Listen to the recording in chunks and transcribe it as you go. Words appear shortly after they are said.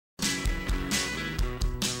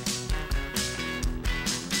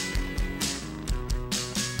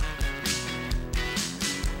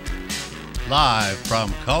Live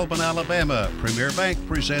from Cullman, Alabama, Premier Bank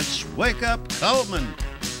presents Wake Up Cullman.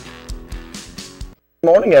 Good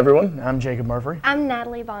morning, everyone. I'm Jacob Murphy. I'm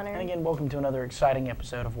Natalie Bonner. And again, welcome to another exciting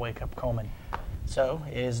episode of Wake Up Cullman. So,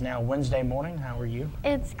 it is now Wednesday morning. How are you?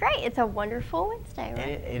 It's great. It's a wonderful Wednesday, right?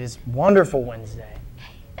 It is wonderful Wednesday.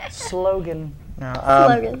 Slogan.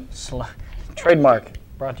 Trademark.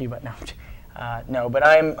 Brought to you by no, but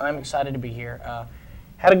I'm excited to be here.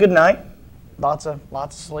 Had a good night. Lots of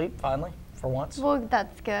sleep finally for once. Well,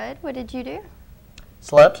 that's good. What did you do?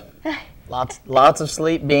 Slept. lots of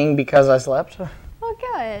sleep being because I slept. Well,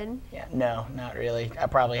 good. Yeah, no, not really. I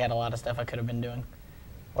probably had a lot of stuff I could have been doing.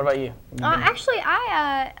 What about you? Actually,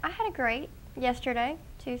 I had a great yesterday,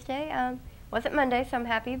 Tuesday. Wasn't Monday, so I'm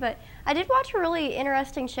happy, but I did watch a really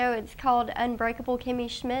interesting show. It's called Unbreakable Kimmy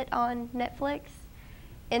Schmidt on Netflix,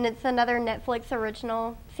 and it's another Netflix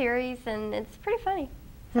original series, and it's pretty funny.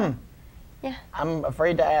 Yeah. I'm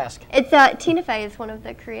afraid to ask. It's Tina Fey is one of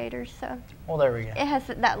the creators, so. Well, there we go. It has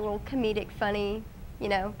that little comedic, funny,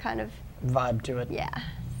 kind of vibe to it. Yeah.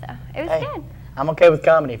 So it was good. I'm okay with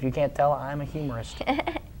comedy. If you can't tell, I'm a humorist.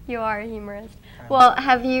 You are a humorist. Well,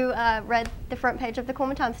 have you read the front page of the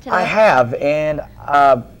Cullman Times today? I have, and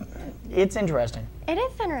it's interesting. It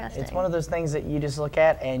is interesting. It's one of those things that you just look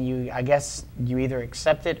at, and I guess you either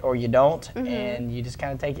accept it or you don't, and you just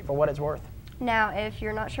kind of take it for what it's worth. Now, if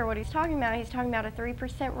you're not sure what he's talking about a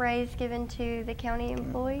 3% raise given to the county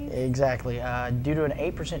employees. Exactly. Due to an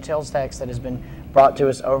 8% sales tax that has been brought to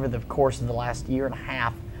us over the course of the last year and a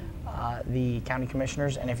half, the county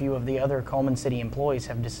commissioners and a few of the other Cullman City employees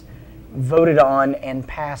have just voted on and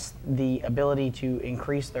passed the ability to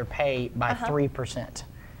increase their pay by 3%.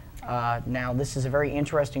 Now, this is a very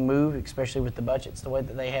interesting move, especially with the budgets the way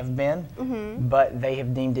that they have been, but they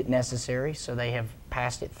have deemed it necessary, so they have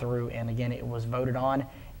passed it through, and again, it was voted on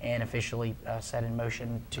and officially set in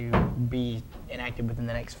motion to be enacted within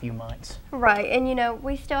the next few months. Right, and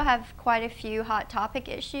we still have quite a few hot topic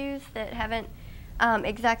issues that haven't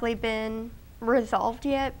exactly been resolved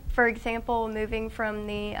yet. For example, moving from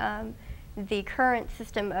the current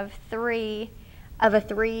system of a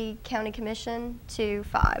three county commission to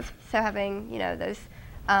 5. So having, those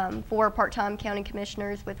 4 part-time county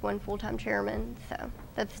commissioners with 1 full-time chairman. So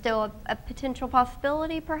that's still a potential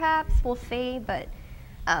possibility, perhaps. We'll see, but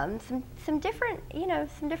some different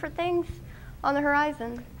things on the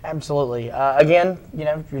horizon. Absolutely. Again, you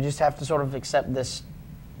just have to sort of accept this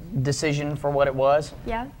decision for what it was,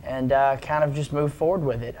 and kind of just move forward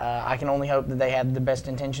with it. I can only hope that they had the best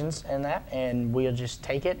intentions in that, and we'll just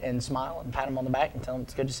take it and smile and pat them on the back and tell them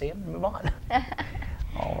it's good to see them and move on.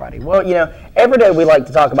 Alrighty. Well, every day we like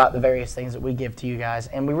to talk about the various things that we give to you guys,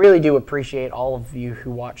 and we really do appreciate all of you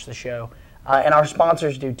who watch the show, and our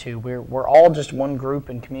sponsors do too. We're all just one group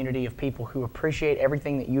and community of people who appreciate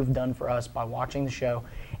everything that you've done for us by watching the show.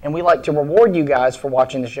 And we like to reward you guys for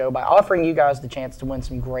watching the show by offering you guys the chance to win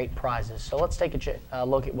some great prizes. So let's take a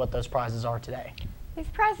look at what those prizes are today. These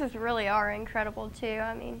prizes really are incredible too.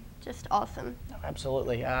 I mean, just awesome.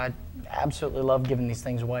 Absolutely. I absolutely love giving these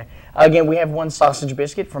things away. Again, we have 1 sausage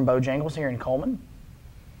biscuit from Bojangles here in Cullman.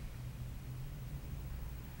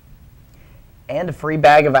 And a free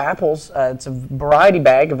bag of apples. It's a variety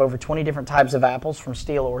bag of over 20 different types of apples from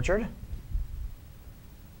Steel Orchard.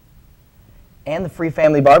 And the free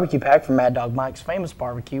family barbecue pack from Mad Dog Mike's Famous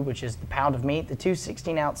Barbecue, which is the pound of meat, the 2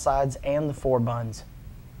 16-ounce sides, and the 4 buns.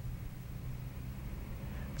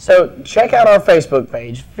 So check out our Facebook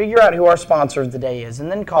page, figure out who our sponsor of the day is,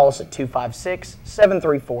 and then call us at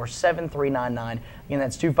 256-734-7399. Again,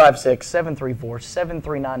 that's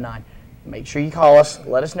 256-734-7399. Make sure you call us,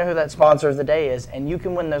 let us know who that sponsor of the day is, and you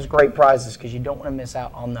can win those great prizes because you don't want to miss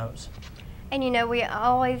out on those. And we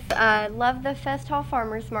always love the Fest Hall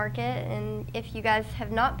Farmers Market, and if you guys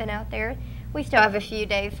have not been out there, we still have a few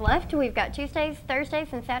days left. We've got Tuesdays,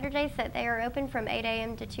 Thursdays, and Saturdays that they are open from 8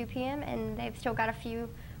 a.m. to 2 p.m., and they've still got a few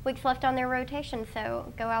weeks left on their rotation,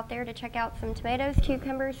 so go out there to check out some tomatoes,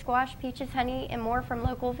 cucumbers, squash, peaches, honey, and more from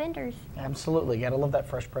local vendors. Absolutely. Got to love that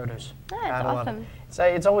fresh produce. That's awesome.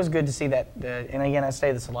 It's always good to see that, and again, I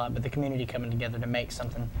say this a lot, but the community coming together to make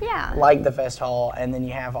something like the Fest Hall, and then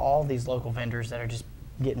you have all these local vendors that are just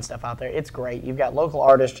getting stuff out there. It's great. You've got local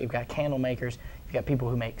artists, you've got candle makers, you've got people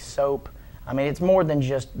who make soap. I mean, it's more than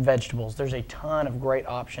just vegetables. There's a ton of great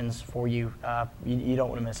options for you. You don't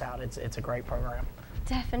want to miss out. It's a great program.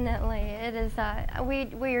 Definitely. It is.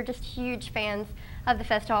 We are just huge fans of the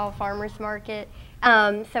Fest Hall Farmers Market.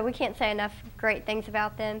 So we can't say enough great things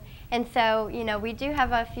about them. And so, we do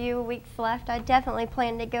have a few weeks left. I definitely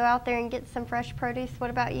plan to go out there and get some fresh produce. What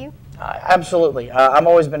about you? Absolutely. I've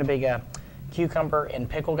always been a big cucumber and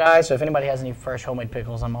pickle guy. So if anybody has any fresh homemade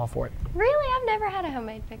pickles, I'm all for it. Really? I've never had a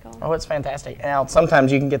homemade pickle. Oh, it's fantastic. Now,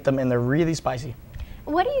 sometimes you can get them and they're really spicy.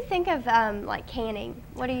 What do you think of like canning?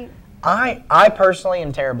 What do you... I personally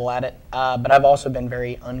am terrible at it, but I've also been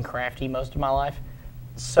very uncrafty most of my life.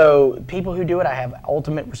 So people who do it, I have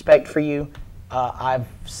ultimate respect for you. I've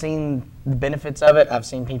seen the benefits of it. I've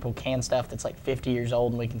seen people can stuff that's like 50 years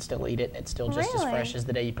old and we can still eat it and it's still just as fresh as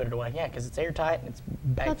the day you put it away. Yeah, because it's airtight and it's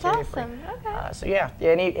bacteria free. That's awesome. Okay. So yeah,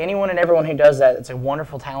 anyone and everyone who does that, it's a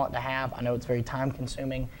wonderful talent to have. I know it's very time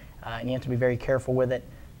consuming and you have to be very careful with it,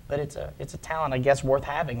 but it's a talent, I guess, worth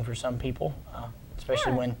having for some people,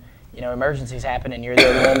 especially when emergencies happen and you're the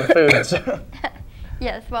only one with food. So.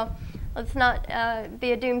 Yes, well, let's not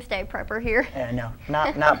be a doomsday prepper here. No,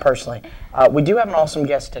 not personally. We do have an awesome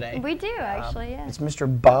guest today. We do, actually, yeah. It's Mr.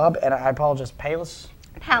 Bob, and I apologize, Palys?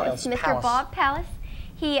 Palys, Mr. Bob Palys.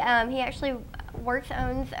 He actually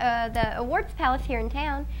owns the Awards Palace here in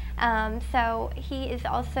town. So he is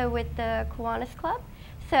also with the Kiwanis Club.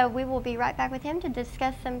 So we will be right back with him to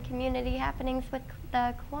discuss some community happenings with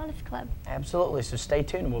the Kiwanis Club. Absolutely, so stay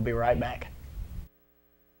tuned and we'll be right back.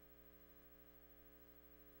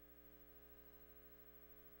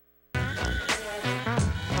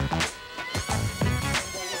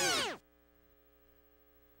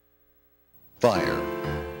 Fire,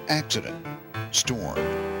 accident, storm.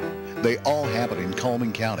 They all happen in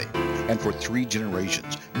Cullman County, and for 3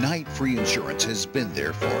 generations, Night Free Insurance has been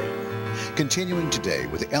there for you. Continuing today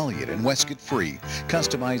with Elliott and Westcott Free,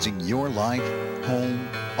 customizing your life, home,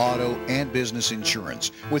 auto, and business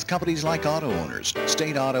insurance with companies like Auto Owners,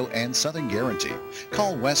 State Auto, and Southern Guarantee.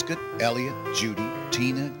 Call Westcott, Elliott, Judy,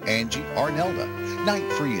 Tina, Angie, or Nelda.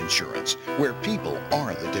 Night Free Insurance, where people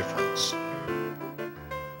are the difference.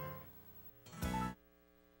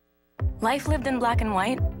 Life lived in black and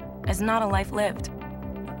white is not a life lived.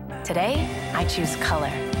 Today, I choose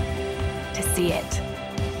color. To see it.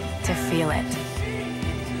 To feel it.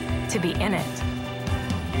 To be in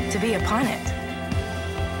it. To be upon it.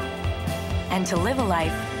 And to live a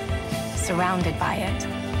life surrounded by it.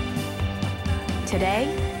 Today,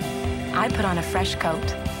 I put on a fresh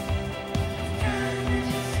coat.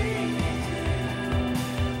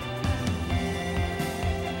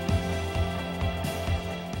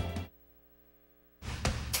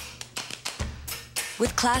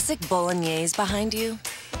 With classic bolognese behind you,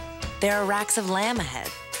 there are racks of lamb ahead.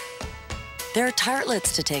 There are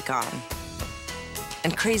tartlets to take on,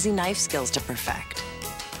 and crazy knife skills to perfect.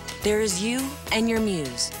 There is you and your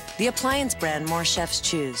muse, the appliance brand more chefs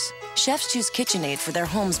choose. Chefs choose KitchenAid for their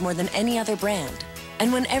homes more than any other brand.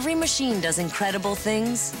 And when every machine does incredible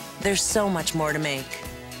things, there's so much more to make.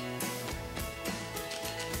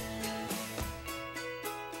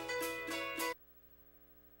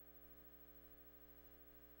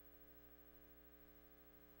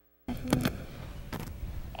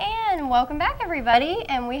 Welcome back, everybody,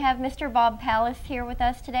 and we have Mr. Bob Palys here with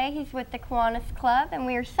us today. He's with the Kiwanis Club, and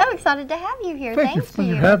we are so excited to have you here. Thank you for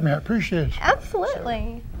having me. I appreciate it.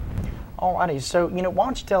 Absolutely. Alrighty, so why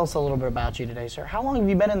don't you tell us a little bit about you today, sir? How long have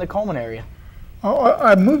you been in the Cullman area? Oh,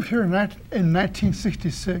 I moved here in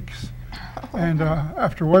 1966, and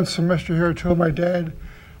after one semester here, I told my dad,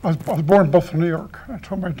 I was born in Buffalo, New York. I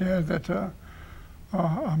told my dad that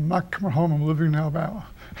I'm not coming home. I'm living in Alabama.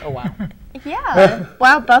 Oh, wow. Yeah.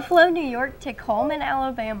 Wow, Buffalo, New York to Cullman,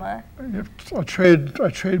 Alabama. I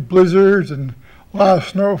trade blizzards and a lot of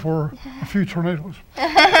snow for a few tornadoes.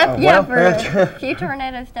 Yeah, for a few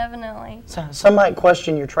tornadoes, definitely. So, some might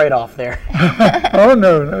question your trade-off there. Oh,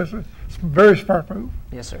 no. It's a very smart move.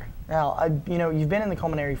 Yes, sir. Now, you've been in the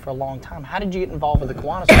Cullman area for a long time. How did you get involved with the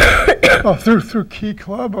Kiwanis Club? Through Key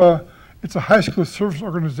Club. It's a high school service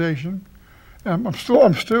organization. I'm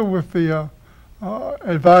still with the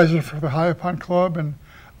advisor for the High Pond Club and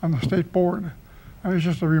on the state board. And it's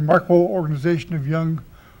just a remarkable organization of young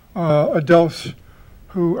adults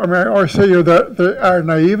who, I always say, that they are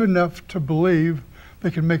naive enough to believe they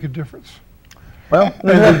can make a difference. Well,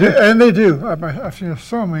 and they do. I've seen it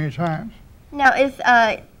so many times. Now,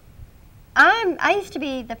 I used to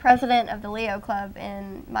be the president of the Leo Club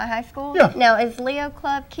in my high school. Yeah. Now, is Leo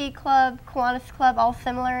Club, Key Club, Kiwanis Club all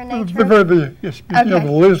similar in nature? Yes. Okay.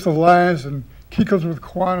 The Liz, the Lions, and Key Clubs with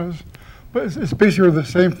Kiwanis, but it's basically the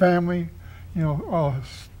same family.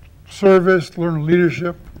 Service, learn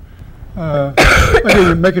leadership,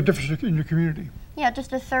 make a difference in your community. Yeah,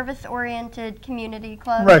 just a service-oriented community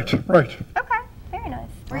club. Right. Okay, very nice.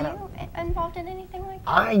 Were you involved in anything like that?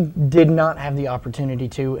 I did not have the opportunity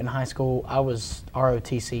to in high school. I was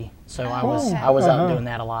ROTC, so I was out doing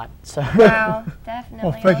that a lot. So wow, definitely.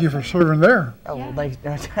 Well, thank you for serving there. Oh,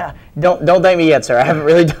 don't thank me yet, sir. I haven't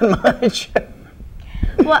really done much.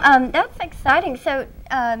 Well, that's exciting. So,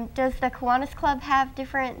 does the Kiwanis Club have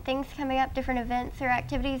different things coming up, different events or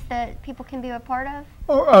activities that people can be a part of?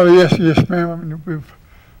 Oh yes, ma'am. I mean,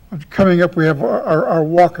 coming up, we have our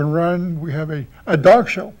walk and run. We have a dog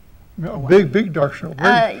show, big dog show.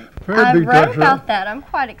 Very big I dog read show. about that. I'm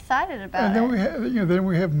quite excited about And then we have, then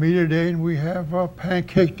we have media day, and we have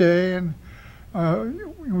pancake day, and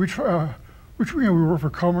we work for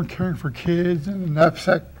Cullman Caring for Kids and the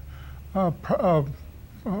knapsack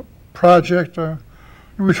project.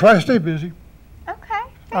 We try to stay busy. Okay.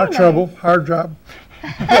 Our trouble, hard job.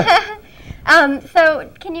 So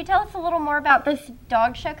can you tell us a little more about this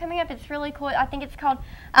dog show coming up? It's really cool. I think it's called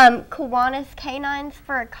Kiwanis Canines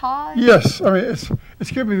for a Cause. Yes, I mean it's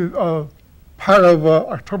going to be part of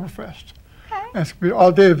Oktoberfest. Okay. And it's going to be an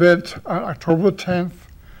all-day event on October the 10th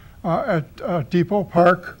at Depot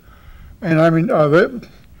Park, and I mean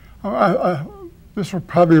this will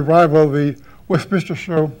probably rival the Westminster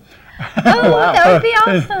show. Oh, wow. That would be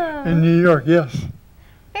awesome. In New York, yes.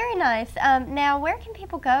 Very nice. Now, where can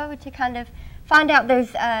people go to kind of find out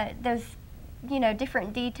those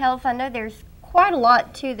different details? I know there's quite a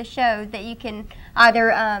lot to the show that you can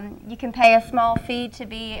either you can pay a small fee to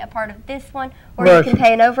be a part of this one, or you can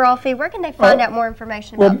pay an overall fee. Where can they find out more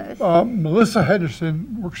information about those? Melissa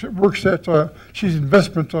Henderson works at she's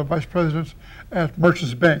investment vice president at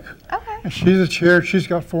Merchants Bank. Okay. And she's the chair. She's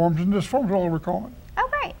got forms, and there's forms all over Cullman. Oh,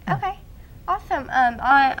 great. Okay. Awesome.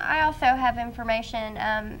 I also have information,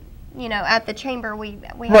 at the chamber. We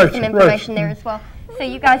have some information there as well. So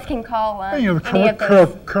you guys can call any of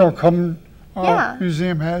those. Colonel Cullman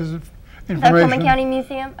Museum has information. The Cullman County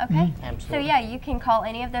Museum? Okay. Absolutely. So, yeah, you can call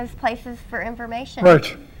any of those places for information.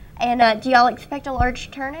 Right. And do y'all expect a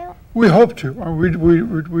large turnout? We hope to. We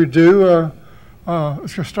do. It's going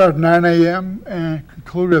to start at 9 a.m. and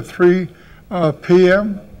conclude at 3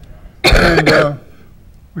 p.m. And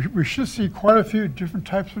we should see quite a few different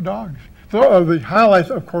types of dogs. So, the highlight,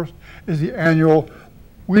 of course, is the annual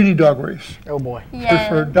weenie dog race. Oh boy. Yeah.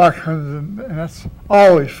 For dog hunters, and that's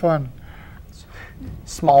always fun.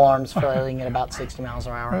 Small arms flailing at about 60 miles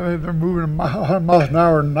an hour. They're moving 100 miles an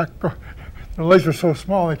hour, and their legs are so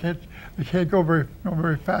small they can't go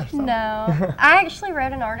very fast. No. I actually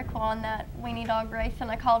wrote an article on that weenie dog race, and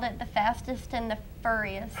I called it the fastest and the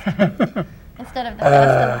furriest instead of the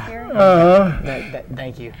fast and the furious.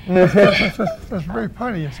 Thank you. That's very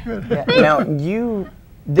funny. It's good. Yeah. Now,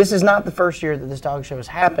 this is not the first year that this dog show has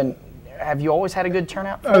happened. Have you always had a good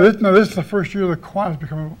turnout? This is the first year the Kiwanis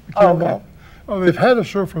became involved. They've had a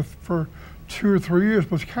show for 2 or 3 years,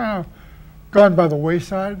 but it's kind of gone by the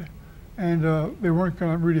wayside, and they weren't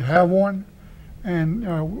going to really have one. And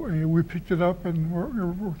we picked it up, and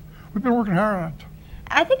we've been working hard on it.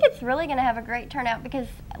 I think it's really going to have a great turnout because,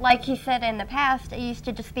 like you said in the past, it used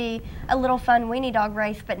to just be a little fun weenie dog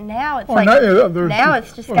race, but now it's now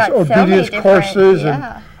it's just got so many different courses,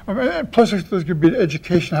 and plus there's going to be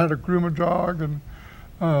education how to groom a dog and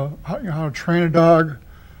how to train a dog.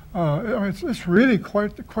 It's really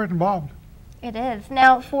quite involved. It is.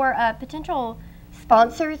 Now, for potential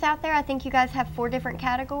sponsors out there, I think you guys have 4 different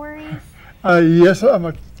categories. Yes, I'm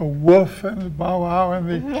the Wolf and the Bow Wow, and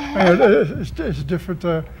it's different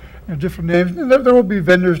names. And there will be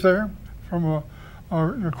vendors there from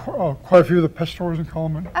quite a few of the pet stores in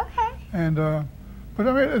Cullman. Okay. And but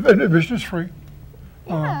admission is free.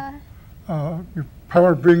 Yeah. You probably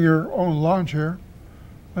want to bring your own lawn chair.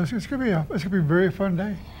 It's gonna be a very fun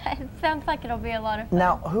day. It sounds like it'll be a lot of fun.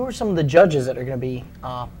 Now, who are some of the judges that are going to be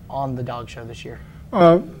on the dog show this year?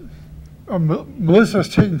 Melissa's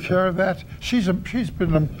taking care of that. She's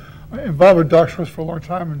been involved with dog shows for a long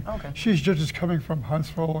time, and she's judges coming from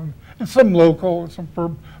Huntsville and some local, some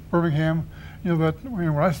Birmingham.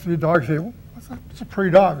 When I see a dog, I say, well, it's a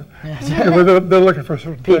pretty dog. They're looking for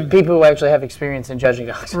certain things. People who actually have experience in judging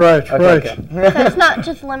dogs. Right. So it's not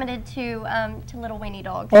just limited to little weenie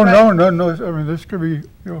dogs. Oh, right? no. I mean, this could be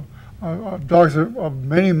dogs of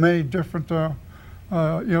many different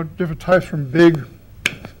different types, from big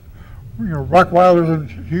Rottweilers and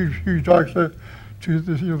huge dogs to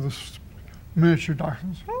this miniature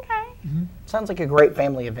dachshunds. Okay. Mm-hmm. Sounds like a great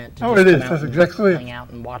family event to it is. That's exactly it. Hang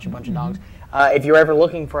out and watch a bunch of dogs. If you're ever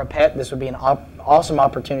looking for a pet, this would be an awesome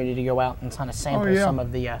opportunity to go out and kind of sample some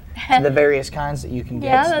of the various kinds that you can get.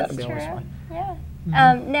 Yeah, so that's that'd be true. Fun. Yeah.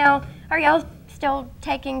 Now, are y'all still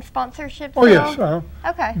taking sponsorships? Oh, yes.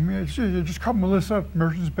 Okay. You just call Melissa at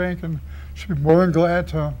Merchants Bank, and she'll be more than glad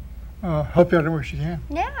to help you out any way she can.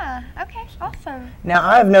 Yeah, okay, awesome. Now,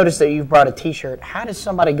 I've noticed that you've brought a T-shirt. How does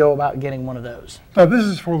somebody go about getting one of those? This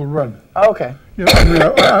is for the run. Oh, okay. You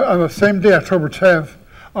know, on the same day, October 10th,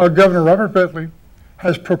 Governor Robert Bentley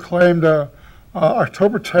has proclaimed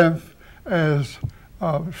October 10th as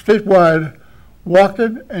statewide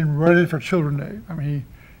Walking and Running for Children Day. I mean,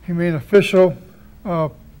 he made an official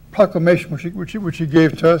proclamation which he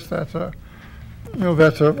gave to us that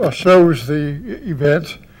shows the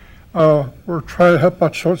event. We're trying to help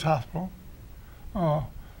out Children's Hospital. All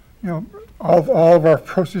of our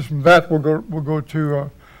proceeds from that will go to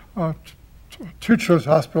Children's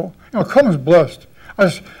Hospital. Cullman's blessed. I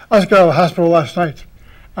just got out of the hospital last night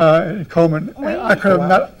in Cullman. I could have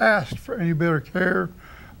not asked for any better care,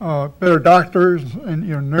 better doctors and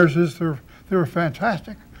nurses. They were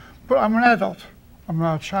fantastic. But I'm an adult. I'm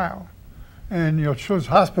not a child, and Children's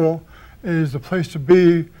Hospital is the place to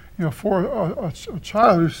be. For a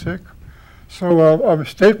child who's sick. So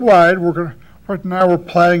statewide, right now we're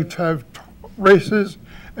planning to have races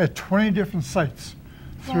at 20 different sites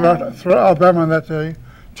throughout Alabama on that day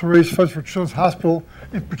to raise funds for Children's Hospital,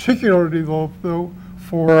 in particular though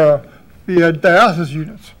for the dialysis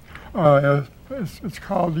units. It's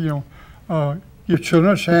called Give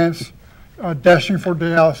Children a Chance, Dashing for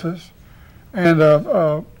Dialysis, and there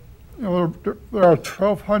are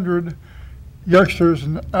 1,200 youngsters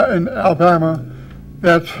in Alabama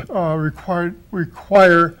that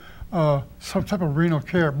require some type of renal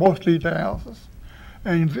care, mostly dialysis.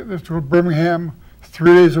 And they have to go to Birmingham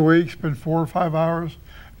 3 days a week, spend 4 or 5 hours.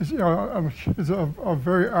 It's a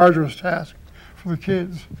very arduous task for the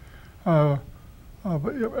kids. And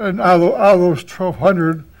out of those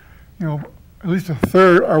 1,200, at least a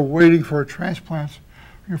third are waiting for a transplant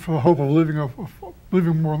for the hope of living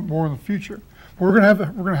more in the future. We're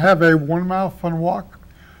gonna have a 1 mile fun walk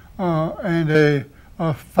and a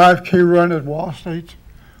 5K run at Wall State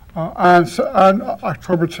on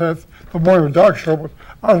October 10th, the morning of the dog show. But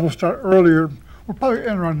ours will start earlier. We'll probably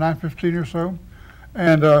end around 9:15 or so,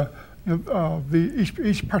 and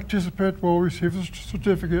each participant will receive a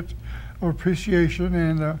certificate of appreciation,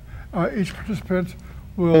 and each participant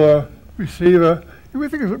will receive we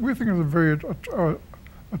think it's a very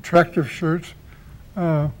attractive shirt.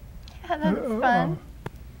 That's fun.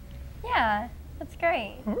 Yeah, that's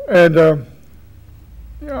great. And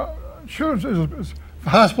Children's the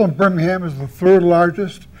hospital in Birmingham is the 3rd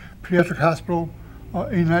largest pediatric hospital in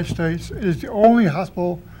the United States. It is the only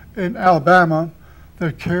hospital in Alabama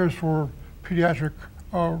that cares for pediatric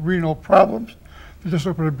renal problems. They just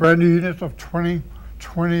opened a brand new unit of 20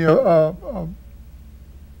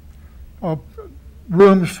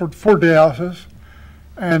 rooms for dialysis.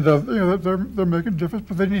 And they're making a difference,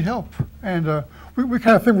 but they need help. And we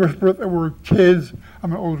kind of think we're kids.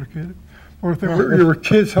 I'm an older kid. We're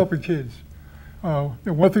kids helping kids.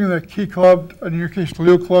 One thing that Key Club, in your case, the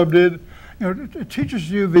Leo Club did, it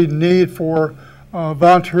teaches you the need for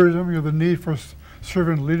volunteerism, the need for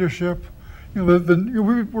servant leadership. We're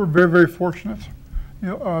very, very fortunate,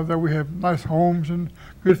 that we have nice homes and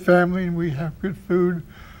good family, and we have good food,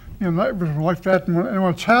 like that. And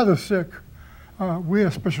when a child is sick, we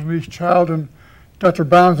have a special needs child, and Dr.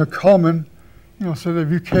 Bounds and Cullman, said if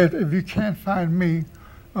you can't find me,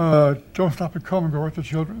 don't stop at Cullman, go right to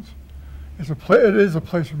Children's. It is a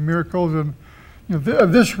place of miracles, and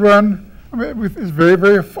this run, it's very,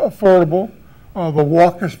 very affordable. The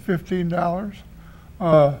walk is $15.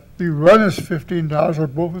 The run is $15, or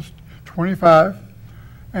both is $25,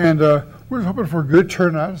 and we're hoping for a good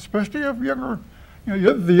turnout, especially of younger, the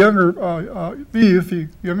youth, the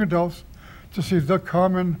young adults, to see if they'll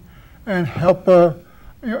come and help.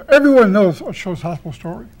 Everyone knows a Children's Hospital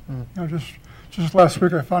story. Just last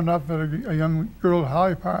week I found out that a young girl at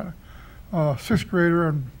Holly Pond, 6th grader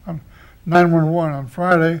on 911 on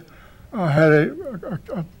Friday, had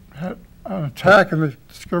an attack, and they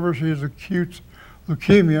discovered she has acute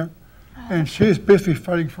leukemia, and she is basically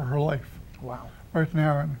fighting for her life. Wow! Right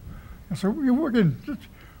now, and so we want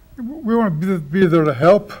to be there to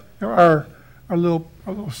help. Our little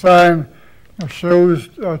sign shows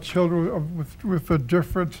children with the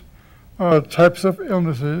different types of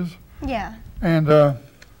illnesses. Yeah. And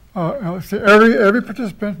every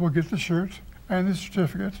participant will get the shirt and the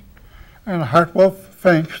certificate and a heartfelt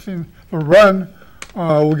thanks. And the run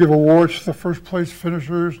will give awards to the first place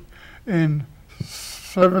finishers in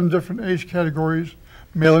 7 different age categories,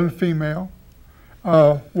 male and female.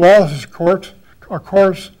 Wallace's course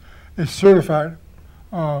is certified,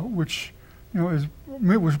 which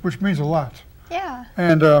means a lot. Yeah.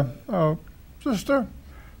 And we'll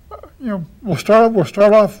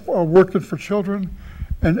start off working for children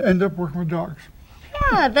and end up working with dogs.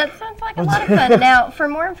 Yeah, that sounds like a lot of fun. Now, for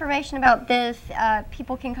more information about this,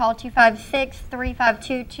 people can call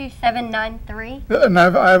 256-352-2793. And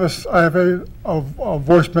I have a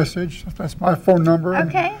voice message. That's my phone number.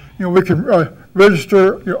 Okay. And, we can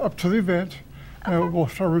register up to the event. We'll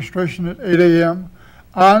start registration at 8 a.m.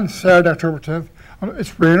 on Saturday, October 10th.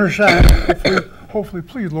 It's rain or shine. Hopefully,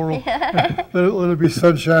 please, Laurel, let it be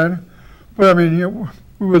sunshine. But I mean,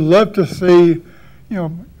 we would love to see,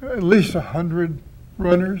 at least 100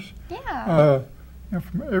 runners. Yeah.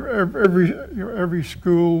 From every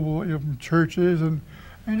school, from churches and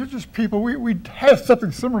just people. We had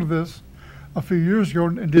something similar to this a few years ago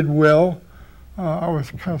and did well. I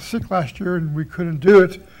was kind of sick last year and we couldn't do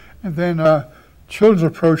it, and then Children's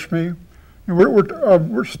approached me.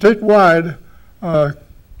 We're statewide.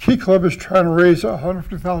 Key Club is trying to raise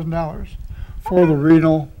 $150,000 for the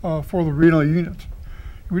renal unit.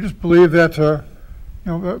 We just believe that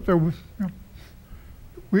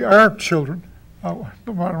we are children. No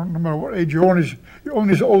matter what age you're only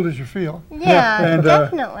as old as you feel. Yeah, and,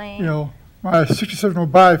 definitely. My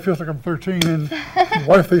 67-year-old body feels like I'm 13, and my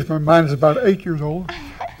wife thinks my mind is about 8 years old.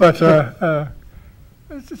 But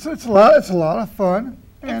it's a lot of fun,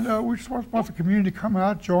 and we just want the community to come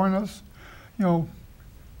out, join us.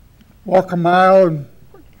 Walk a mile, and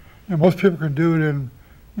most people can do it in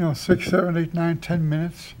 6, 7, 8, 9, 10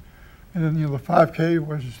 minutes, and then the 5K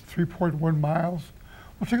was 3.1 miles.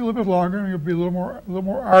 We'll take a little bit longer, and it'll be a little more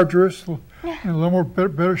arduous, in a little more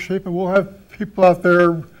better shape. And we'll have people out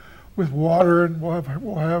there with water, and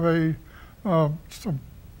we'll have some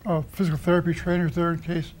physical therapy trainers there in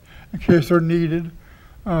case they're needed,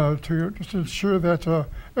 to just ensure that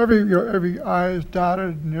every I is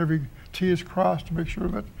dotted and every T is crossed, to make sure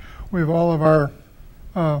that we have all of our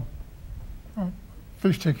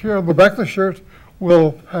things taken care of. The back of the shirt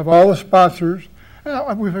will have all the sponsors.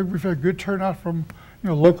 And we've had good turnout from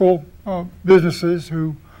local businesses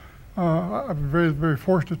who I've been very, very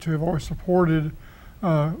fortunate to have always supported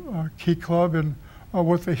Key Club and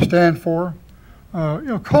what they stand for.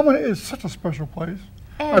 Cullman is such a special place.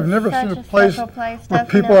 I've never seen a place where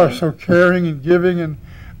people are so caring and giving and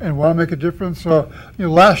want to make a difference.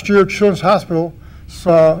 Last year, Children's Hospital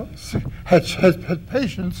had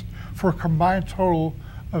patients for a combined total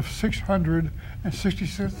of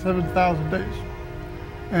 667,000 days.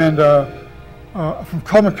 And from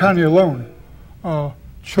Cullman County alone,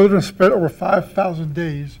 children spent over 5,000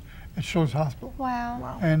 days at Children's Hospital.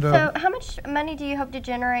 Wow. And so how much money do you hope to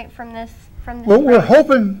generate from this? Well, we're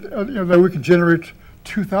hoping that we can generate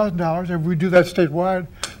 $2,000. If we do that statewide,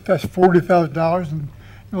 that's $40,000, and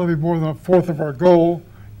it'll be more than a fourth of our goal.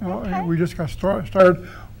 And we just got started.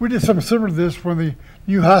 We did something similar to this when the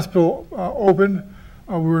new hospital opened.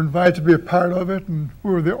 We were invited to be a part of it, and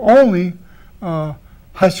we were the only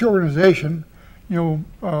high school organization. There were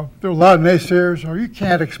a lot of naysayers. You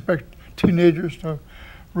can't expect teenagers to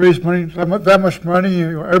raise money, that much money.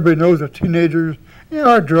 Everybody knows that teenagers,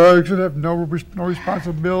 are drugs and have no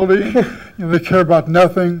responsibility. They care about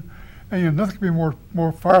nothing, and nothing can be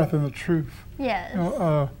more far than the truth. Yes.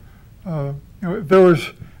 If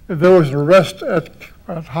there was an arrest at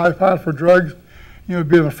High Pond for drugs, it'd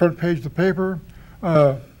be on the front page of the paper.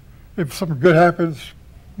 If something good happens,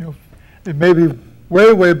 it may be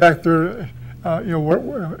way back there,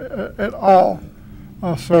 at all.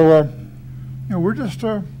 We're just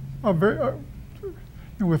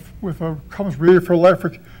with Cullman's Reader for Life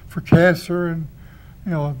for cancer, and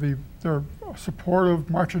their support of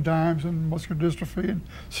March of Dimes and muscular dystrophy and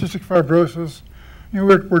cystic fibrosis.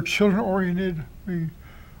 We're children oriented. We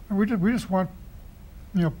just want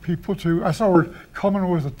people to. I saw where Cullman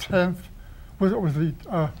was the 10th. Was the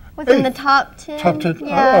within the top 10? Top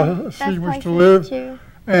 10 city in which to live. live.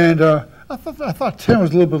 And I thought 10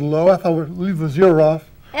 was a little bit low. I thought we'd leave the 0 off.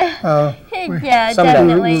 Yeah,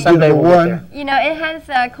 definitely. Someday we'll get there. It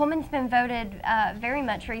has, Cullman's been voted very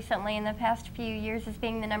much recently in the past few years as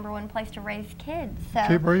being the #1 place to raise kids. So,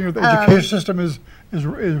 the education system is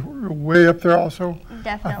way up there also.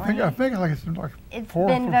 Definitely. I think it's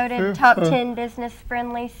been voted top 10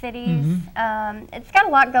 business-friendly cities. It's got a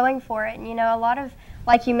lot going for it. And, a lot of,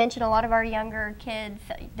 like you mentioned, a lot of our younger kids,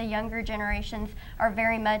 the younger generations, are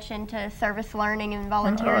very much into service learning and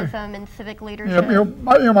volunteerism and civic leadership.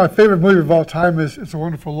 My favorite movie of all time is It's a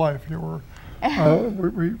Wonderful Life. Where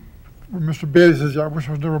Mr. Bailey says, "I wish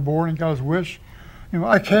I was never born," and got his wish.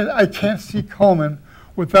 I can't see Cullman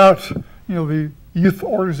without the youth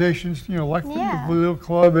organizations, like the Little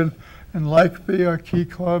Club and like the Key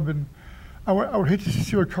Club, and I would hate to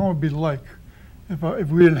see what Cullman would be like if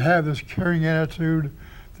we didn't have this caring attitude,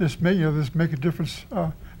 this make a difference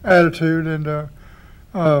attitude, and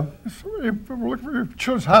We're looking for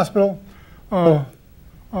Children's Hospital for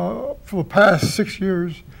the past 6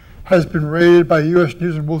 years has been rated by U.S.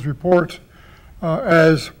 News and World Report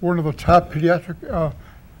as one of the top pediatric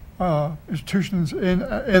institutions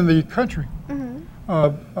in the country.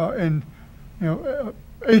 In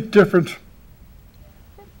 8 different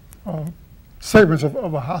segments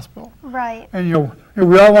of a hospital. Right. And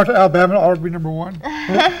we all want Alabama to be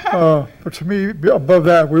 #1. But to me, above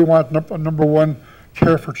that, we want #1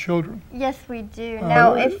 care for children. Yes, we do.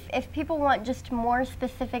 Now, if people want just more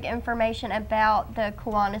specific information about the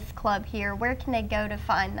Kiwanis Club here, where can they go to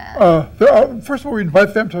find that? First of all, we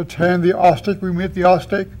invite them to attend the Allstake. We meet at the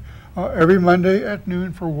Allstake every Monday at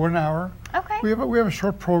noon for 1 hour. Okay. We have a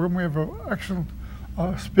short program. We have excellent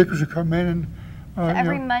speakers who come in and so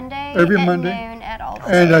every Monday at noon at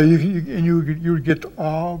Allstate. And you would get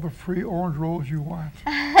all the free orange rolls you want.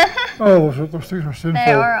 Oh, those things are sinful.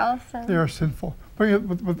 They are awesome. They are sinful.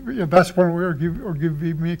 But that's one way, or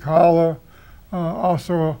give me a call.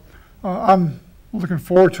 Also, I'm looking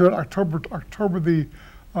forward to it. October the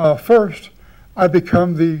 1st, I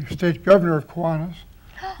become the state governor of Kiwanis.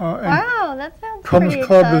 Wow, that sounds Cullman's pretty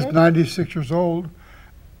club exciting. is 96 years old.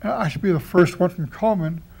 I should be the first one from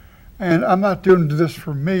Cullman. And I'm not doing this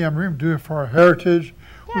for me. I'm really doing it for our heritage.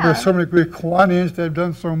 Yeah. We've got so many great Kiwanis that have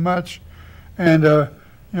done so much. And,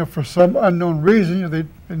 for some unknown reason, they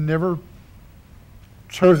never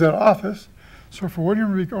chose that office. So for one year,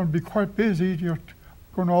 we're going to be quite busy,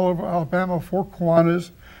 going all over Alabama for Kiwanis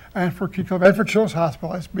and for Key Club and for Children's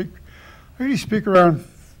Hospital. I usually speak around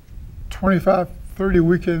 25, 30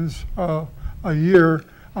 weekends a year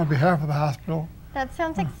on behalf of the hospital. That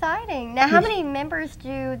sounds exciting. Now, how many members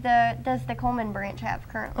does the Cullman branch have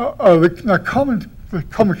currently? The Cullman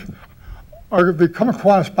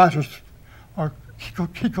Kiwanis sponsors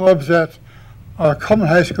Key Clubs at Cullman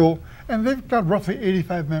High School, and they've got roughly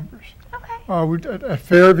 85 members. Okay. At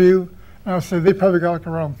Fairview, I would say they probably got like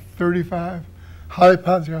around 35. Holly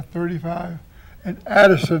Pond's got 35, and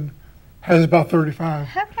Addison has about 35.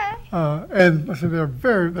 Okay. And I say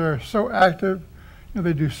they're so active.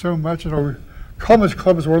 They do so much. Cullman's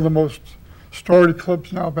club is one of the most storied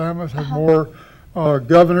clubs in Alabama. It has more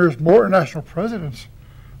governors, more national presidents,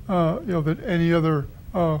 than any other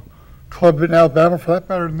club in Alabama, for that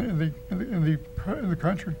matter, in the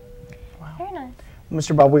country. Wow. Very nice.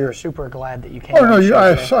 Mr. Bob, we are super glad that you came. Oh no,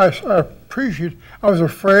 I appreciate. I was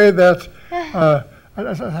afraid that I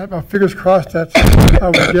had my fingers crossed that I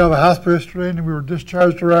would get out of the hospital yesterday, and we were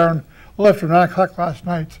discharged around 9 o'clock last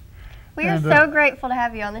night. We are so grateful to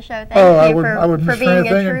have you on the show. Thank you for being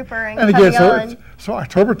a trooper and coming on. So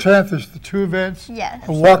October 10th is the 2 events. Yes.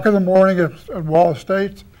 The walk in the morning at Wall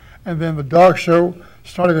Estate, and then the dog show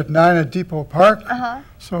starting at 9 at Depot Park.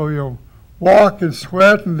 So walk and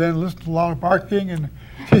sweat, and then listen to a lot of barking and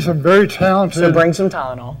see some very talented. So bring some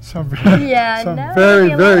Tylenol. Some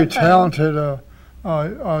very talented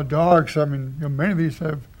dogs. I mean, many of these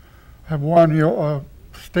have won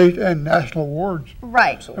state and national awards.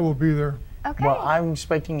 Right. That will be there. Okay. Well, I'm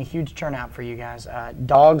expecting a huge turnout for you guys.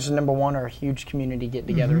 Dogs, #1, are a huge community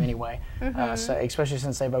get-together anyway, so especially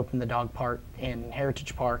since they've opened the dog park in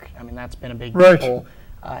Heritage Park. I mean, that's been a big pull.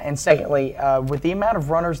 And secondly, with the amount of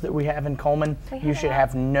runners that we have in Cullman, you should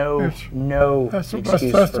have no excuse that's for what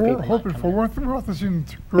people we're hoping not for. coming. We want this thing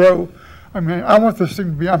to grow. I mean, I want this thing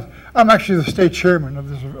to be. I'm actually the state chairman of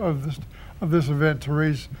this event to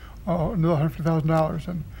raise another $150,000,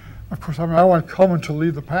 and of course, I want Cullman to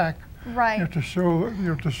lead the pack. Right. To show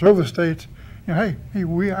the states, hey,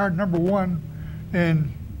 we are #1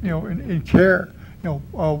 in care.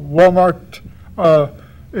 Walmart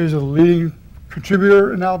is a leading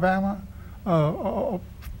contributor in Alabama.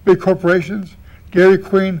 Big corporations. Dairy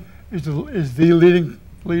Queen is the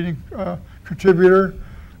leading contributor.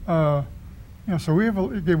 So we have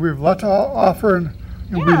a lot to offer, and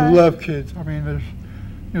we love kids. I mean,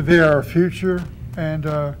 they are our future, and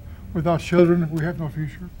without children, we have no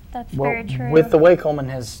future. That's very true. With the way Cullman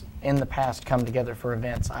has in the past come together for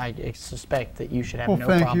events, I suspect that you should have no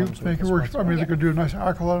problems with this whatsoever. I mean, they're going to do a nice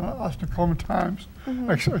article on us in the Cullman Times,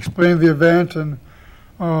 explain the event, and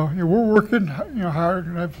we're working hard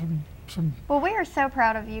and have some. Well, we are so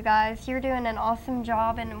proud of you guys. You're doing an awesome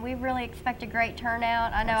job, and we really expect a great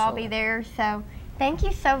turnout. I know I'll be there, so thank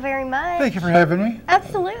you so very much. Thank you for having me.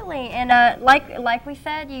 Absolutely, and like we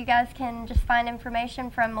said, you guys can just find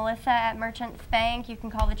information from Melissa at Merchants Bank. You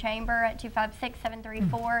can call the chamber at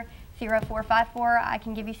 256-734-0454. I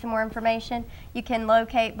can give you some more information. You can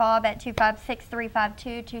locate Bob at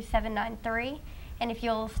 256-352-2793. And if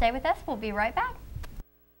you'll stay with us, we'll be right back.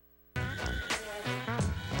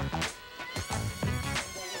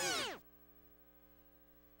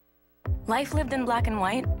 Life lived in black and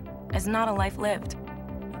white is not a life lived.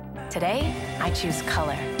 Today, I choose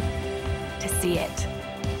color. To see it,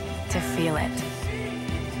 to feel it,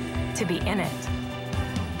 to be in it,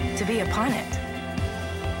 to be upon it,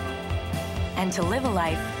 and to live a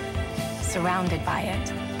life surrounded by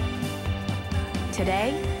it.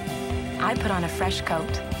 Today, I put on a fresh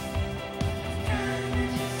coat.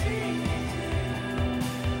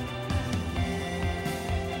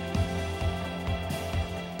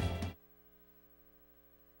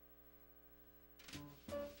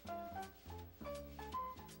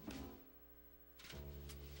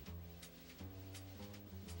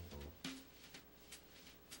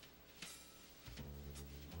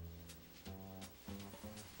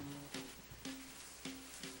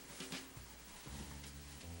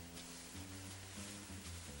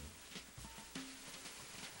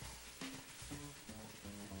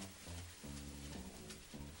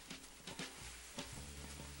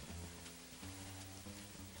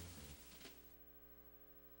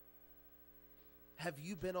 Have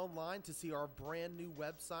you been online to see our brand new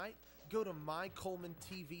website? Go to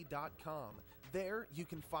mycullmantv.com. There you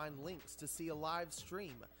can find links to see a live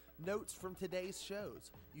stream, notes from today's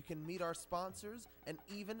shows. You can meet our sponsors and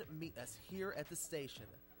even meet us here at the station.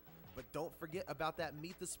 But don't forget about that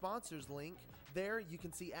Meet the Sponsors link. There you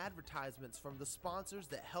can see advertisements from the sponsors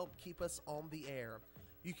that help keep us on the air.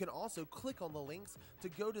 You can also click on the links to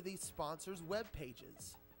go to these sponsors' web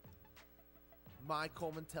pages. My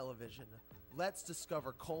Cullman Television. Let's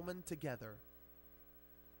discover Cullman together.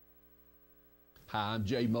 Hi, I'm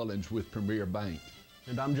Jay Mullins with Premier Bank.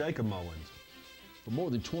 And I'm Jacob Mullins. For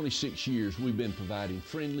more than 26 years, we've been providing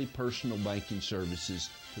friendly personal banking services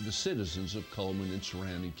to the citizens of Cullman and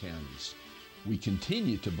surrounding counties. We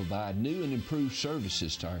continue to provide new and improved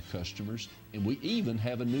services to our customers, and we even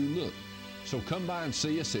have a new look. So come by and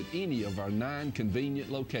see us at any of our 9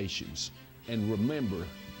 convenient locations. And remember,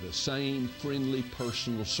 the same friendly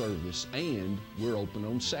personal service, and we're open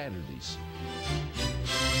on Saturdays.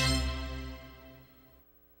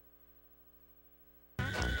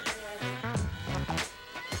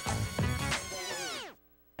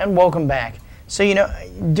 And welcome back. So, you know,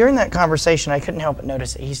 during that conversation, I couldn't help but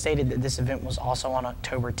notice that he stated that this event was also on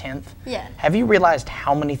October 10th. Yeah. Have you realized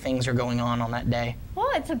how many things are going on that day? Well,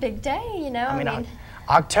 it's a big day, you know. I mean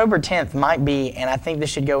October 10th might be, and I think this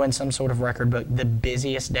should go in some sort of record book, the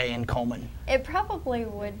busiest day in Cullman. It probably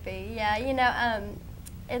would be, yeah. You know,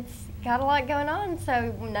 it's got a lot going on,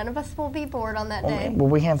 so none of us will be bored on that day. Well,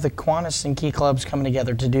 we have the Kiwanis and Key Clubs coming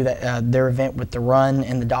together to do that their event with the run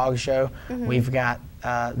and the dog show. Mm-hmm. We've got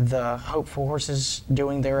the Hope for Horses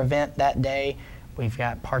doing their event that day. We've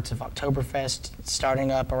got parts of Oktoberfest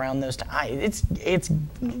starting up around those times. It's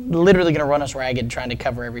literally going to run us ragged trying to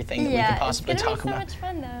cover everything that we could possibly talk about. It's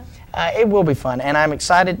going to be so much fun, though. It will be fun, and I'm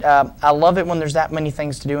excited. I love it when there's that many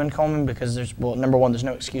things to do in Cullman because number one, there's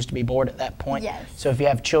no excuse to be bored at that point. Yes. So if you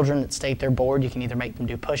have children that state they're bored, you can either make them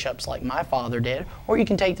do push-ups like my father did, or you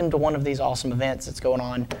can take them to one of these awesome events that's going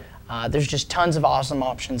on. There's just tons of awesome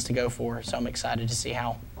options to go for, so I'm excited to see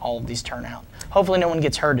how all of these turn out. Hopefully no one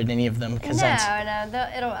gets hurt at any of them.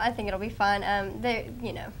 I think it'll be fun.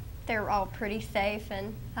 They're all pretty safe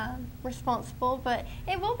and responsible, but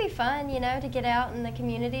it will be fun, you know, to get out in the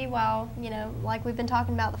community while, you know, like we've been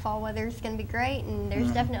talking about, the fall weather is going to be great, and there's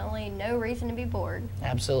definitely no reason to be bored.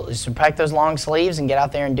 Absolutely. So pack those long sleeves and get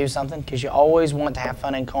out there and do something, because you always want to have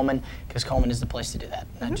fun in Cullman, because Cullman is the place to do that,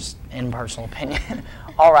 not just in personal opinion.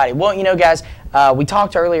 Alrighty. Well, you know, guys, we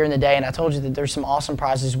talked earlier in the day, and I told you that there's some awesome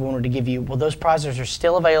prizes we wanted to give you. Well, those prizes are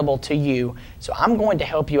still available to you, so I'm going to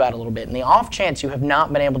help you out a little bit. In the off chance you have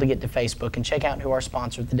not been able to get to Facebook and check out who our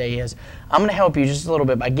sponsor of the day is, I'm going to help you just a little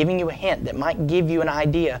bit by giving you a hint that might give you an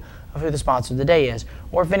idea of who the sponsor of the day is,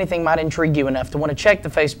 or if anything might intrigue you enough to want to check the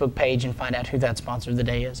Facebook page and find out who that sponsor of the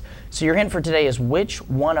day is. So your hint for today is, which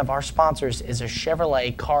one of our sponsors is a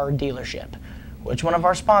Chevrolet car dealership? Which one of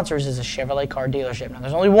our sponsors is a Chevrolet car dealership? Now,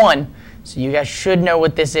 there's only one, so you guys should know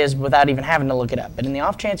what this is without even having to look it up. But in the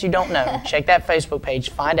off chance you don't know, check that Facebook page,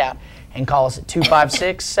 find out, and call us at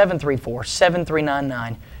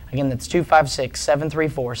 256-734-7399. Again, that's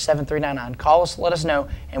 256-734-7399. Call us, let us know,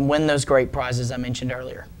 and win those great prizes I mentioned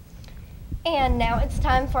earlier. And now it's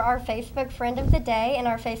time for our Facebook friend of the day, and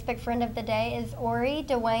our Facebook friend of the day is Ori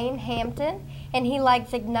Dwayne Hampton, and he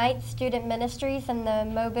likes Ignite Student Ministries and the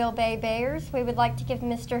Mobile Bay Bears. We would like to give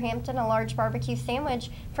Mr. Hampton a large barbecue sandwich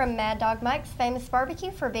from Mad Dog Mike's Famous Barbecue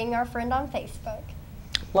for being our friend on Facebook.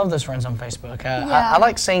 Love those friends on Facebook. I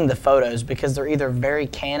like seeing the photos because they're either very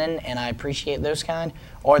canon, and I appreciate those kind,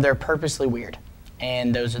 or they're purposely weird,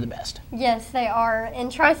 and those are the best. Yes, they are.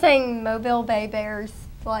 And try saying Mobile Bay Bears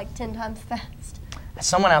like 10 times fast.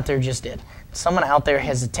 Someone out there just did. Someone out there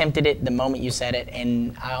has attempted it the moment you said it,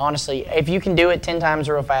 and I honestly, if you can do it 10 times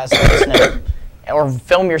real fast, let us know. Or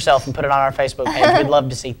film yourself and put it on our Facebook page. We'd love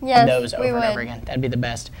to see those over and over again. That'd be the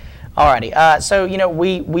best. Alrighty, so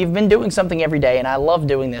we've been doing something every day, and I love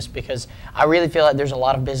doing this because I really feel like there's a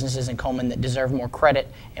lot of businesses in Cullman that deserve more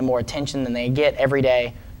credit and more attention than they get every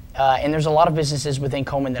day. And there's a lot of businesses within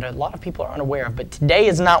Cullman that a lot of people are unaware of, but today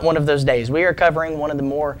is not one of those days. We are covering one of the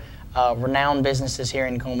more renowned businesses here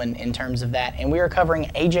in Cullman in terms of that, and we are covering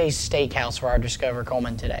AJ's Steakhouse for our Discover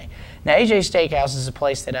Cullman today. Now, AJ's Steakhouse is a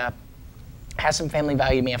place that has some family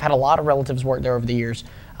value to me. I've had a lot of relatives work there over the years.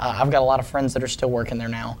 I've got a lot of friends that are still working there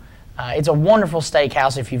now. It's a wonderful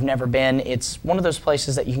steakhouse if you've never been. It's one of those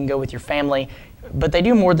places that you can go with your family, but they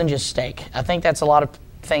do more than just steak. I think that's a lot of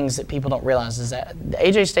things that people don't realize is that the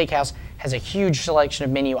AJ Steakhouse has a huge selection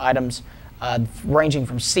of menu items ranging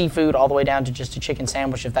from seafood all the way down to just a chicken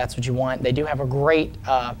sandwich if that's what you want. They do have a great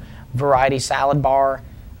variety salad bar.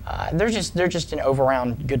 They're just an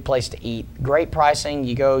over-round good place to eat. Great pricing.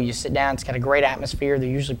 You go, you sit down. It's got a great atmosphere. They're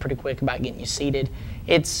usually pretty quick about getting you seated.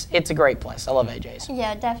 It's a great place. I love AJ's.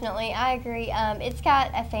 Yeah, definitely. I agree. It's got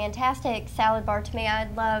a fantastic salad bar to me. I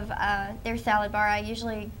love their salad bar. I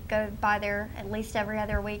usually go by there at least every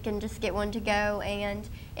other week and just get one to go. And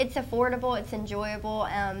it's affordable. It's enjoyable.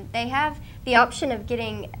 They have the option of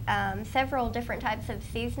getting several different types of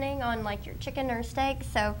seasoning on like your chicken or steak.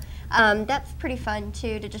 So that's pretty fun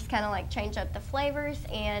too, to just kind of like change up the flavors.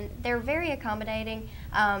 And they're very accommodating.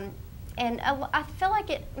 And I feel like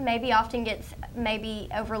it maybe often gets maybe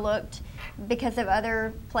overlooked because of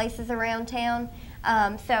other places around town.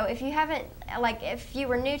 So if you haven't, like if you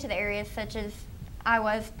were new to the area, such as I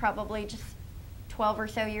was probably just 12 or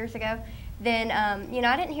so years ago, then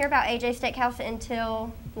I didn't hear about AJ Steakhouse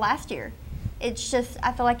until last year. It's just,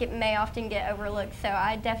 I feel like it may often get overlooked, so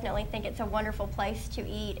I definitely think it's a wonderful place to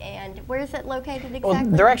eat. And where is it located exactly? Well,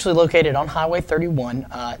 they're actually located on Highway 31.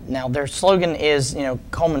 Now, their slogan is,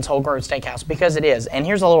 Cullman's Whole Growth Steakhouse, because it is. And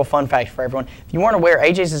here's a little fun fact for everyone. If you weren't aware,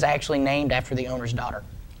 AJ's is actually named after the owner's daughter.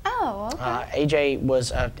 Oh, okay. AJ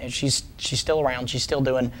was, she's still around. She's still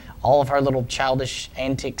doing all of her little childish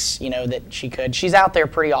antics, that she could. She's out there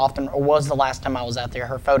pretty often, or was the last time I was out there.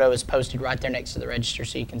 Her photo is posted right there next to the register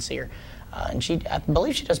so you can see her. And I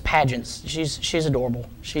believe she does pageants. She's adorable.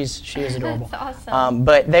 She is adorable. That's awesome.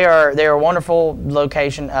 But they're a wonderful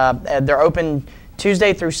location. They're open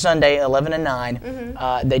Tuesday through Sunday, 11 to 9.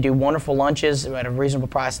 Mm-hmm. They do wonderful lunches at a reasonable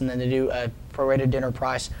price, and then they do a prorated dinner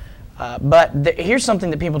price. But here's something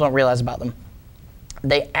that people don't realize about them.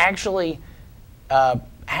 They actually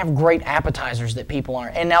have great appetizers that people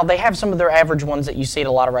aren't. And now they have some of their average ones that you see at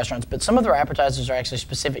a lot of restaurants, but some of their appetizers are actually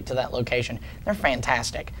specific to that location. They're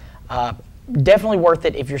fantastic. Definitely worth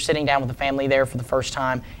it if you're sitting down with a family there for the first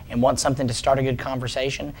time and want something to start a good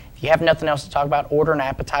conversation. If you have nothing else to talk about, order an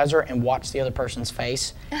appetizer and watch the other person's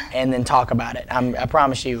face and then talk about it. I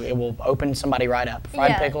promise you, it will open somebody right up.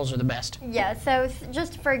 Fried pickles are the best. Yeah, so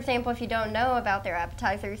just for example, if you don't know about their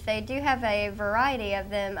appetizers, they do have a variety of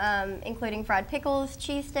them, including fried pickles,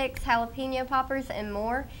 cheese sticks, jalapeno poppers, and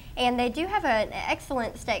more. And they do have an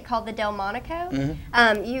excellent steak called the Delmonico.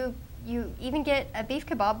 Mm-hmm. You even get a beef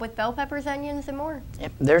kebab with bell peppers, onions, and more.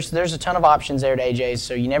 Yep, there's a ton of options there at AJ's,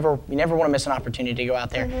 so you never want to miss an opportunity to go out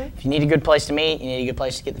there. Mm-hmm. If you need a good place to meet, you need a good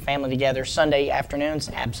place to get the family together, Sunday afternoons,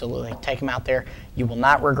 absolutely. Take them out there. You will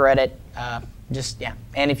not regret it.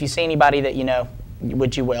 And if you see anybody that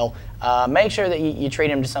which you will, make sure that you treat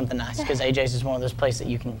them to something nice, because AJ's is one of those places that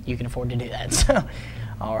you can afford to do that. So.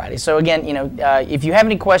 Alrighty, so again, if you have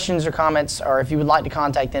any questions or comments, or if you would like to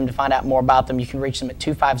contact them to find out more about them, you can reach them at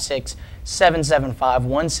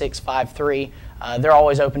 256-775-1653. They're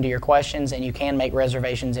always open to your questions, and you can make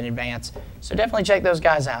reservations in advance. So definitely check those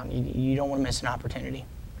guys out. You don't want to miss an opportunity.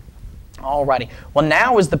 Alrighty, well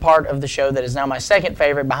now is the part of the show that is now my second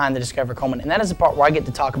favorite behind the Discover Cullman, and that is the part where I get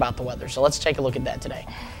to talk about the weather. So let's take a look at that today.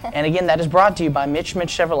 And again, that is brought to you by Mitch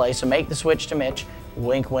Chevrolet, so make the switch to Mitch.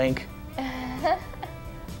 Wink, wink.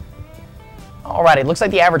 Alrighty, it looks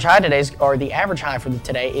like the average high for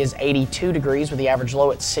today is 82 degrees with the average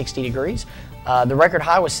low at 60 degrees. The record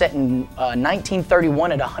high was set in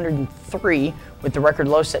 1931 at 103 with the record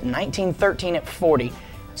low set in 1913 at 40.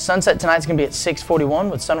 Sunset tonight's going to be at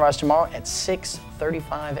 6:41 with sunrise tomorrow at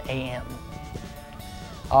 6:35 a.m.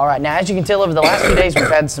 All right, now as you can tell, over the last few days we've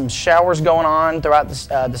had some showers going on throughout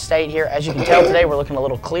the state here. As you can tell, today we're looking a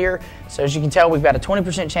little clear. So as you can tell, we've got a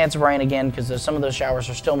 20% chance of rain again because some of those showers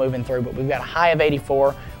are still moving through, but we've got a high of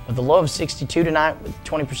 84 with a low of 62 tonight with a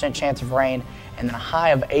 20% chance of rain, and then a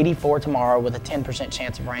high of 84 tomorrow with a 10%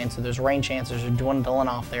 chance of rain. So those rain chances are dwindling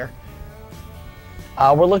off there.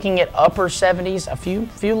 We're looking at upper 70s, a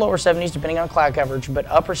few lower 70s depending on cloud coverage, but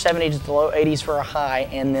upper 70s to low 80s for a high,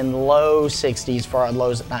 and then low 60s for our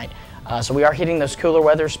lows at night. So we are hitting those cooler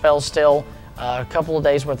weather spells still. A couple of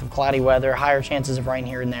days worth of cloudy weather, higher chances of rain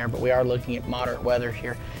here and there, but we are looking at moderate weather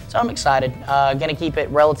here. So I'm excited. Going to keep it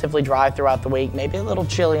relatively dry throughout the week, maybe a little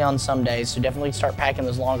chilly on some days, so definitely start packing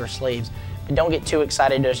those longer sleeves. But don't get too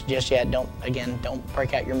excited just yet. Don't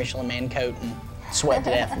break out your Michelin Man coat and sweat to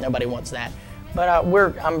death. Nobody wants that. But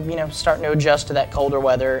I'm starting to adjust to that colder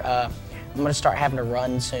weather. I'm going to start having to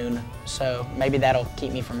run soon, so maybe that'll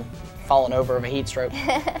keep me from falling over of a heat stroke.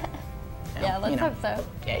 Yeah, let's hope so.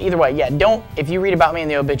 Yeah, either way, yeah, if you read about me in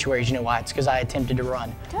the obituaries, you know why. It's because I attempted to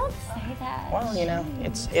run. Don't say that. Well,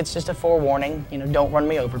 it's just a forewarning. Don't run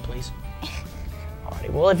me over, please. Alrighty,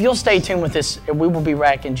 well, if you'll stay tuned with this, we will be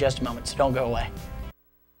back in just a moment, so don't go away.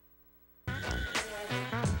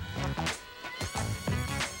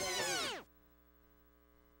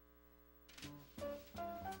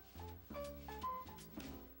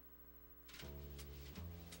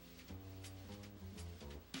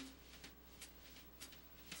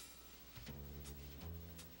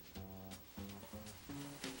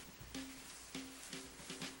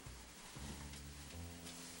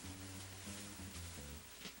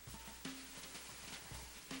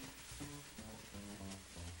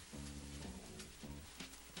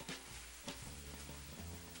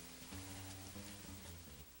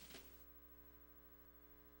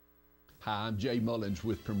 Hi, I'm Jay Mullins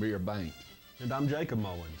with Premier Bank. And I'm Jacob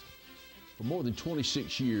Mullins. For more than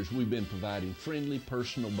 26 years, we've been providing friendly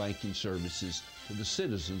personal banking services to the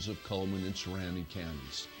citizens of Cullman and surrounding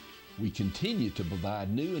counties. We continue to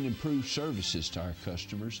provide new and improved services to our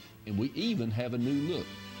customers, and we even have a new look.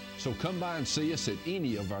 So come by and see us at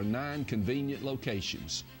any of our 9 convenient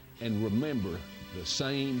locations. And remember, the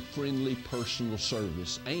same friendly personal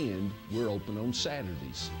service, and we're open on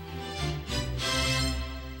Saturdays.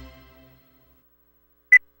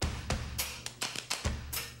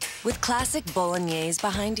 With classic bolognese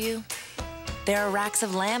behind you, there are racks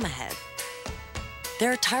of lamb ahead.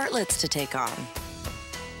 There are tartlets to take on,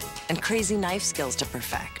 and crazy knife skills to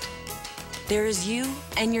perfect. There is you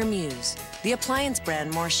and your muse, the appliance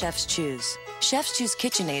brand more chefs choose. Chefs choose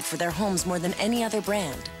KitchenAid for their homes more than any other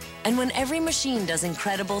brand. And when every machine does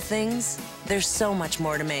incredible things, there's so much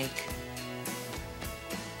more to make.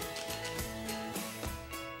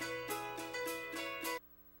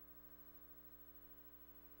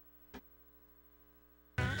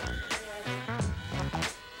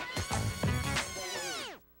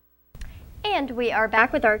 And we are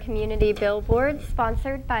back with our community billboard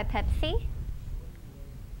sponsored by Pepsi.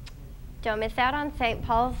 Don't miss out on St.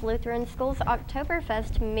 Paul's Lutheran School's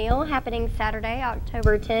Oktoberfest meal happening Saturday,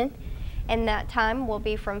 October 10th. And that time will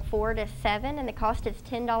be from 4 to 7, and the cost is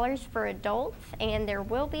 $10 for adults, and there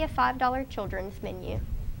will be a $5 children's menu.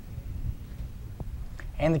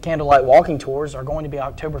 And the candlelight walking tours are going to be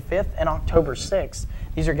October 5th and October 6th.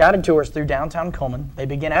 These are guided tours through downtown Cullman. They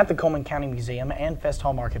begin at the Cullman County Museum and Fest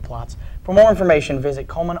Hall Market Plots. For more information, visit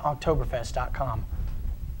CullmanOktoberfest.com.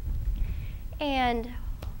 And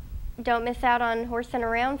don't miss out on Horsing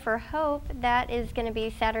Around for Hope. That is going to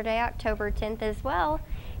be Saturday, October 10th as well.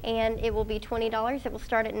 And it will be $20. It will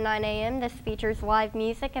start at 9 a.m. This features live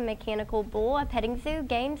music, a mechanical bull, a petting zoo,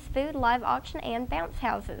 games, food, live auction, and bounce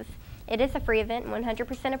houses. It is a free event, and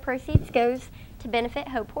 100% of proceeds goes to benefit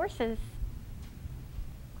Hope Horses.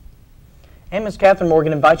 And Ms. Catherine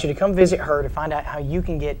Morgan invites you to come visit her to find out how you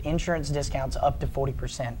can get insurance discounts up to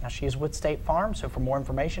 40%. Now, she is with State Farm, so for more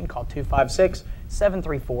information, call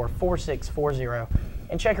 256-734-4640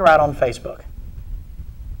 and check her out on Facebook.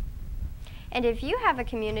 And if you have a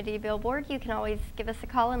community billboard, you can always give us a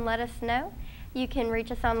call and let us know. You can reach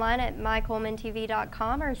us online at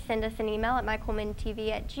mycullmantv.com or send us an email at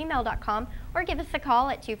mycullmantv@gmail.com or give us a call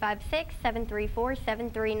at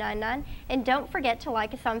 256-734-7399. And don't forget to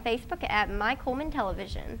like us on Facebook at My Cullman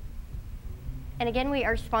Television. And again, we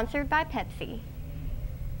are sponsored by Pepsi.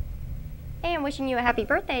 And wishing you a happy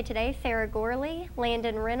birthday today, Sarah Gorley,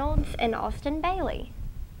 Landon Reynolds, and Austin Bailey.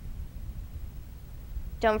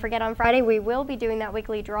 Don't forget, on Friday we will be doing that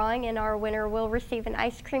weekly drawing, and our winner will receive an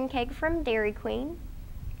ice cream cake from Dairy Queen.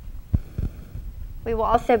 We will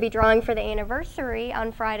also be drawing for the anniversary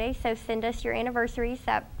on Friday, so send us your anniversaries.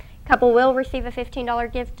 That couple will receive a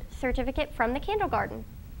 $15 gift certificate from the Candle Garden.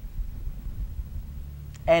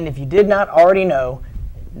 And if you did not already know,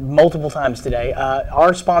 multiple times today,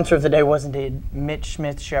 our sponsor of the day was indeed Mitch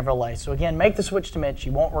Smith Chevrolet. So again, make the switch to Mitch.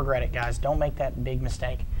 You won't regret it, guys. Don't make that big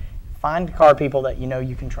mistake. Find car people that you know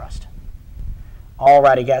you can trust.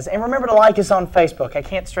 Alrighty, guys. And remember to like us on Facebook. I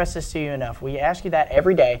can't stress this to you enough. We ask you that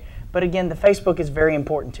every day. But again, the Facebook is very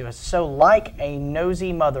important to us. So like a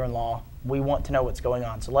nosy mother-in-law, we want to know what's going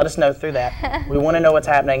on. So let us know through that. We want to know what's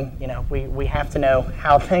happening. You know, we have to know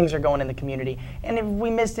how things are going in the community. And if we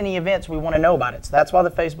missed any events, we want to know about it. So that's why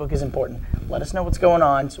the Facebook is important. Let us know what's going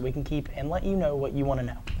on so we can keep and let you know what you want to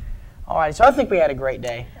know. All right, so I think we had a great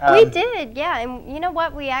day. We did, yeah. And you know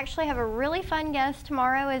what? We actually have a really fun guest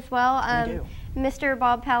tomorrow as well. We do. Mr.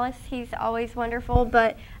 Bob Palys, he's always wonderful.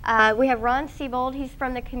 But we have Ron Siebold. He's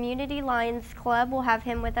from the Community Lions Club. We'll have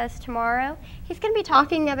him with us tomorrow. He's going to be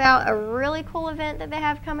talking about a really cool event that they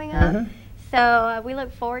have coming up. So we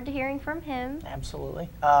look forward to hearing from him. Absolutely.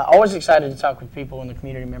 Always excited to talk with people in the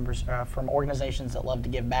community members from organizations that love to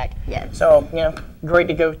give back. Yes. So, you know, great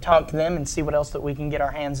to go talk to them and see what else that we can get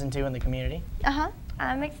our hands into in the community.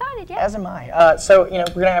 I'm excited, yeah. As am I. So, you know,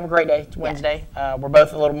 we're going to have a great day. It's Wednesday. We're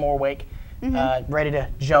both a little more awake, ready to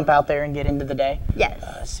jump out there and get into the day.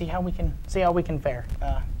 Yes. See how we can fare.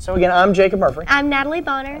 So again, I'm Jacob Murphy. I'm Natalie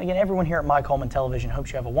Bonner. And again, everyone here at My Cullman Television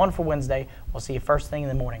hopes you have a wonderful Wednesday. We'll see you first thing in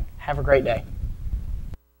the morning. Have a great day.